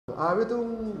Há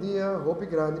um dia muito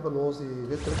grande para nós de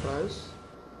Wetgele Kruis.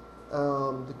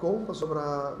 De como sobre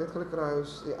a Wetgele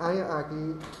Kruis e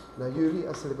aqui na juli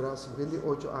a celebrar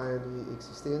 58 anos de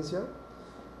existência.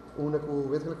 Uma que o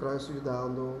Wetgele Kruis está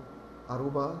ajudando a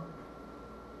Aruba,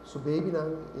 su baby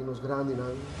e nos grandes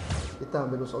e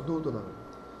também nos adultos.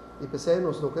 E pensei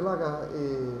nós não que lá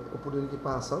a oportunidade que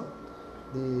passa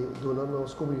de donar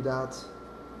nossa comunidade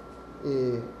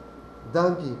e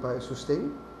danke para o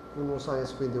sustento, com nós há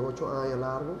 58 anos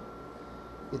largo,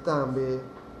 e também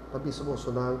para isso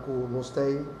Bolsonaro que nós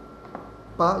temos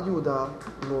para ajudar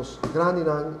nos grandes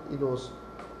e nos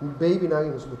baby e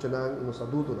nos muchanan e nos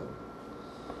adultos.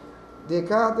 De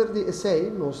cada de essay,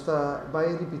 nós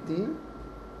vai repetir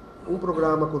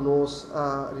programa que nós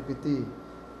a repetir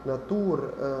na tour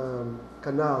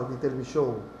canal de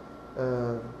televisão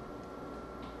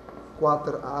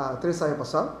 3 anos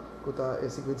passados, que é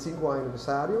 55 anos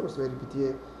aniversário, nós vamos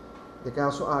repetir de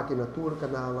caso aqui na tour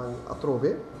canal a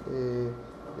Trove,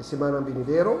 semana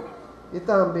vindoura, e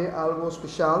também algo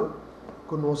especial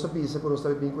que nós avisa que nós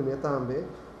estamos bem com ele também,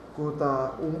 que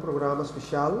é programa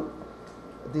especial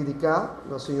dedicado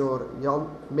ao senhor Jan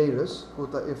Meijers,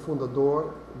 que é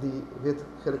fundador de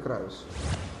Wetgele Kruis.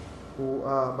 O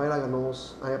vai lá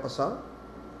nós ano passado,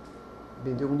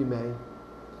 21 de maio.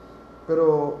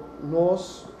 Pero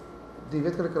nós de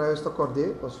Wetgele Kruis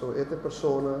acordei, porque esta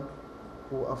pessoa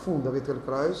que funda Wetgele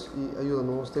Kruis e ajuda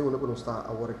nós, tem uma que nós está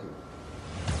agora aqui.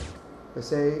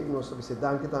 Pensei, nós vamos dizer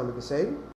danke também, pensei.